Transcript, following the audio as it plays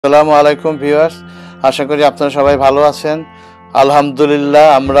আসসালামু আলাইকুম ভিউয়ার্স, আশা করি আপনারা সবাই ভালো আছেন। আলহামদুলিল্লাহ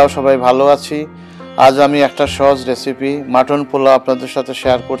আমরাও সবাই ভালো আছি। আজ আমি একটা সহজ রেসিপি মাটন পোলাও আপনাদের সাথে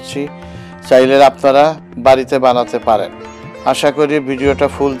শেয়ার করছি। চাইলে আপনারা বাড়িতে বানাতে পারেন। আশা করি ভিডিওটা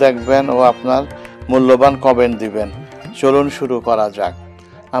ফুল দেখবেন ও আপনার মূল্যবান কমেন্ট দিবেন। চলুন শুরু করা যাক।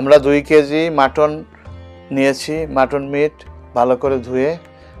 আমরা 2 কেজি মাটন নিয়েছি, মাটন মিট ভালো করে ধুয়ে।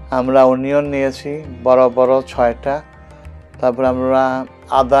 আমরা অনিয়ন নিয়েছি বড় বড় 6টা। তারপর আমরা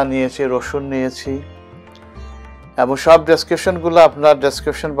আদা নিয়েছি, রসুন নিয়েছি এবং সব ডেসক্রিপশনগুলো আপনার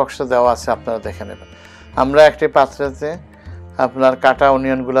ডেসক্রিপশন বক্সে দেওয়া আছে, আপনারা দেখে নেবেন। আমরা একটি পাত্রেতে আপনার কাটা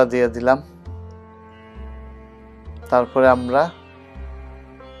অনিয়নগুলো দিয়ে দিলাম। তারপরে আমরা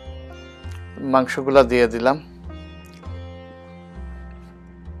মাংসগুলো দিয়ে দিলাম।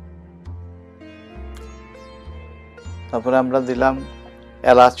 তারপরে আমরা দিলাম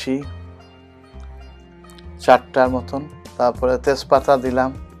এলাচি 4টার মতন। তারপরে তেজপাতা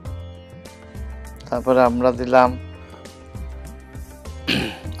দিলাম। তারপরে আমরা দিলাম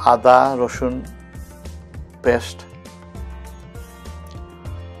আদা রসুন পেস্ট,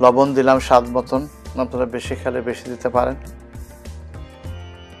 লবণ দিলাম স্বাদ মতন, আপনারা বেশি খেলে বেশি দিতে পারেন।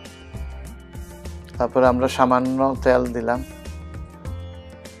 তারপরে আমরা সামান্য তেল দিলাম,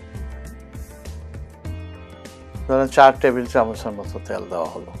 ধরেন 4 টেবিল চামচের মতো তেল দেওয়া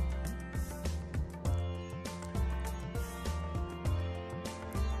হলো।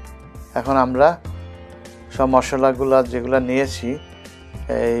 এখন আমরা সব মশলাগুলো যেগুলো নিয়েছি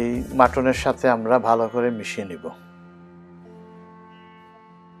এই মাটনের সাথে আমরা ভালো করে মিশিয়ে নিব।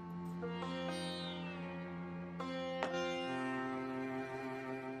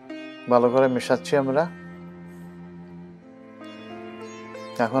 ভালো করে মেশাচ্ছি আমরা।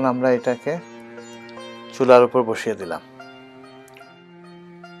 এখন আমরা এটাকে চুলার উপর বসিয়ে দিলাম।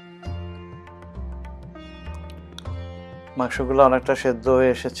 মাংসগুলো অনেকটা সেদ্ধ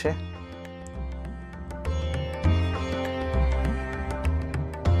হয়ে এসেছে।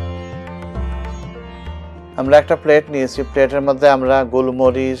 আমরা একটা প্লেট নিয়েছি, প্লেটের মধ্যে আমরা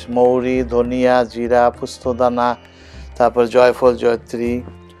গোলমরিচ, মৌরি, ধনিয়া, জিরা, পোস্তদানা, তারপর জয়ফল, জয়ত্রী,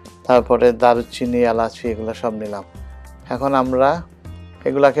 তারপরে দারুচিনি, এলাচি, এগুলো সব নিলাম। এখন আমরা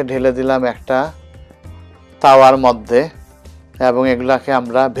এগুলাকে ঢেলে দিলাম একটা তাওয়ার মধ্যে এবং এগুলাকে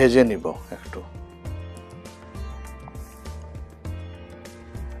আমরা ভেজে নিব। একটু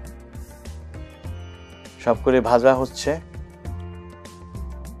সব করে ভাজা হচ্ছে।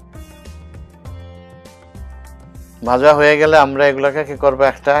 ভাজা হয়ে গেলে আমরা এগুলাকে কি করব,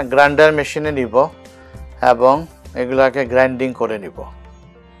 একটা গ্রাইন্ডার মেশিনে নিব এবং এগুলাকে গ্রাইন্ডিং করে নিব।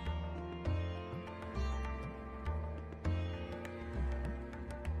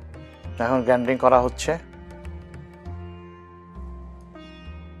 এখন গ্রাইন্ডিং করা হচ্ছে।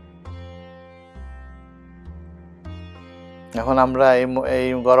 এখন আমরা এই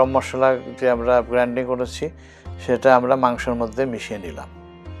গরম মশলা যে আমরা গ্রাইন্ডিং করেছি সেটা আমরা মাংসের মধ্যে মিশিয়ে নিলাম।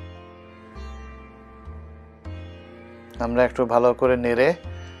 আমরা একটু ভালো করে নেড়ে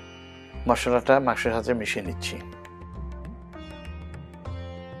মশলাটা মাংসের সাথে মিশিয়ে নিচ্ছি।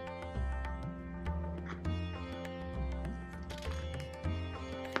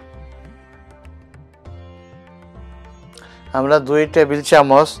 আমরা 2 টেবিল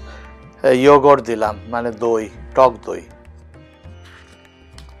চামচ ইয়োগর্ট দিলাম, মানে দই, টক দই।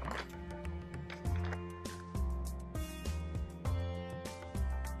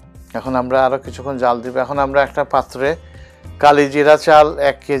 এখন আমরা আরো কিছুক্ষণ জাল দিব। এখন আমরা একটা পাত্রে কালিজিরা চাল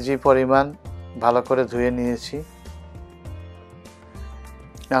 1 কেজি পরিমাণ ভালো করে ধুয়ে নিয়েছি।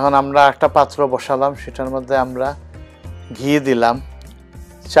 এখন আমরা একটা পাত্র বসালাম, সেটার মধ্যে আমরা ঘি দিলাম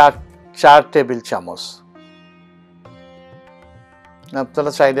 4 টেবিল চামচ।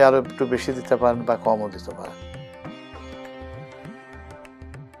 আপনারা চাইলে আরো একটু বেশি দিতে পারেন বা কমও দিতে পারেন।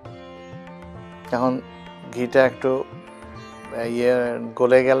 এখন ঘিটা একটু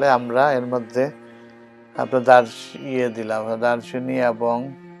গলে গেলে আমরা এর মধ্যে আপনার দিলাম দারচিনি এবং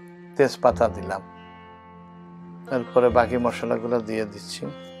তেজপাতা দিলাম। এরপরে বাকি মশলাগুলো দিয়ে দিচ্ছি।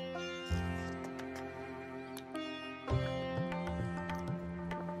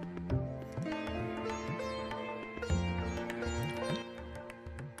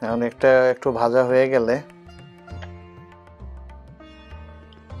 এখন একটু ভাজা হয়ে গেলে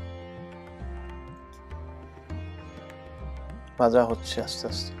ভাজা হচ্ছে আস্তে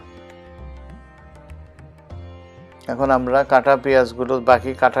আস্তে। এখন আমরা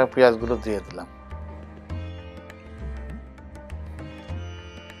বাকি কাটা পেঁয়াজগুলো দিয়ে দিলাম।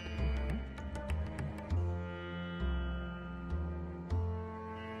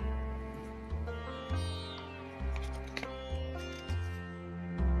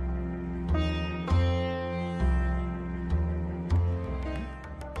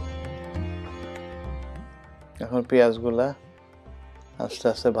 এখন পেঁয়াজগুলা আস্তে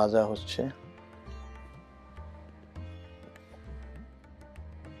আস্তে ভাজা হচ্ছে।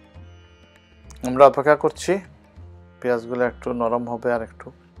 আমরা অপেক্ষা করছি পেঁয়াজগুলো একটু নরম হবে আর একটু।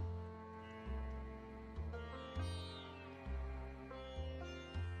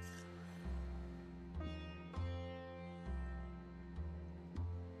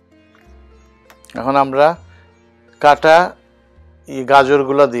 এখন আমরা কাটা এই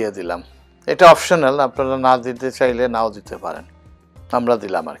গাজরগুলো দিয়ে দিলাম। এটা অপশনাল, আপনারা না দিতে চাইলে নাও দিতে পারেন, আমরা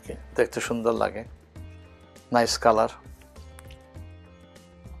দিলাম আর কি, দেখতে সুন্দর লাগে, নাইস কালার।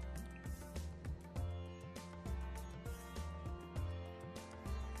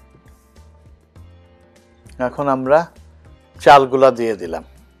 এখন আমরা চালগুলা দিয়ে দিলাম।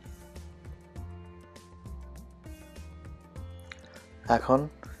 এখন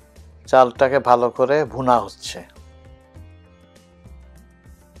চালটাকে ভালো করে ভুনা হচ্ছে।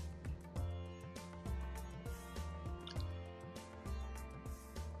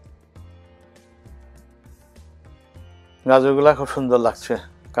 গাজরগুলা খুব সুন্দর লাগছে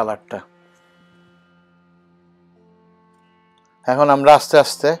কালারটা। এখন আমরা আস্তে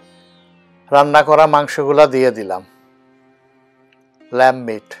আস্তে রান্না করা মাংসগুলা দিয়ে দিলাম, ল্যাম্ব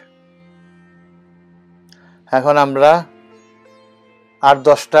মিট। এখন আমরা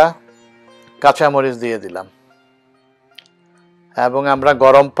 8-10টা কাঁচামরিচ দিয়ে দিলাম এবং আমরা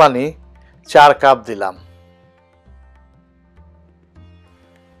গরম পানি 4 কাপ দিলাম।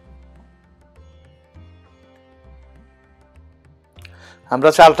 আমরা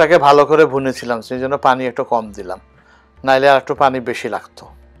চালটাকে ভালো করে ভুনেছিলাম, সেই জন্য পানি একটু কম দিলাম, নাইলে আর একটু পানি বেশি লাগতো।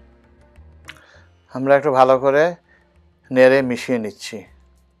 আমরা একটু ভালো করে নেড়ে মিশিয়ে নিচ্ছি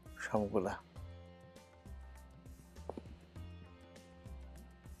সবগুলা।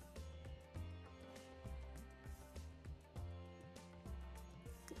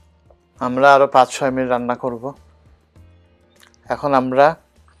 আমরা আরো 5-6 মিনিট রান্না করব। এখন আমরা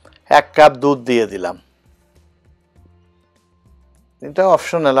 1 কাপ দুধ দিয়ে দিলাম। এটা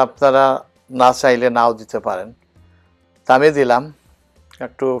অপশনাল, আপনারা না চাইলে নাও দিতে পারেন, তা আমি দিলাম,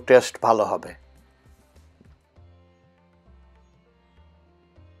 একটু টেস্ট ভালো হবে।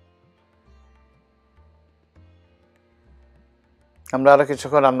 আমরা আরো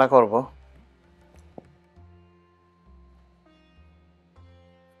কিছুক্ষণ রান্না করব।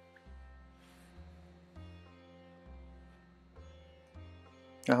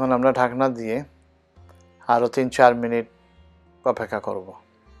 এখন আমরা ঢাকনা দিয়ে আরো 3-4 মিনিট অপেক্ষা করব।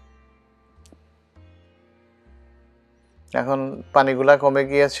 এখন পানিগুলা কমে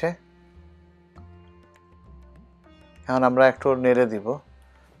গিয়েছে। এখন আমরা একটু নেড়ে দিব,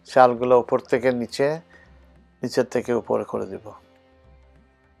 চালগুলো উপর থেকে নিচে, নিচের থেকে উপরে করে দিব।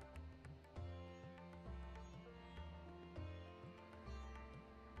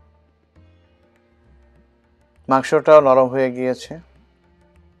 মাংসটাও নরম হয়ে গিয়েছে।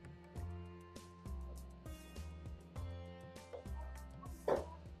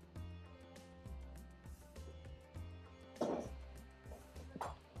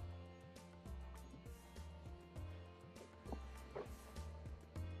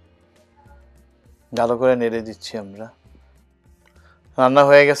 ভালো করে নেড়ে দিচ্ছি আমরা। রান্না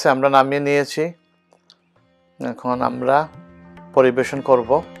হয়ে গেছে, আমরা নামিয়ে নিয়েছি। এখন আমরা পরিবেশন করব।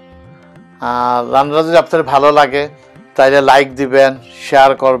 আর রান্না যদি আপনাদের ভালো লাগে তাইলে লাইক দিবেন,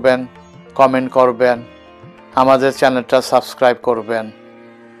 শেয়ার করবেন, কমেন্ট করবেন, আমাদের চ্যানেলটা সাবস্ক্রাইব করবেন।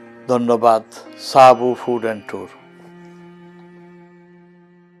 ধন্যবাদ। সাবু ফুড অ্যান্ড ট্যুর।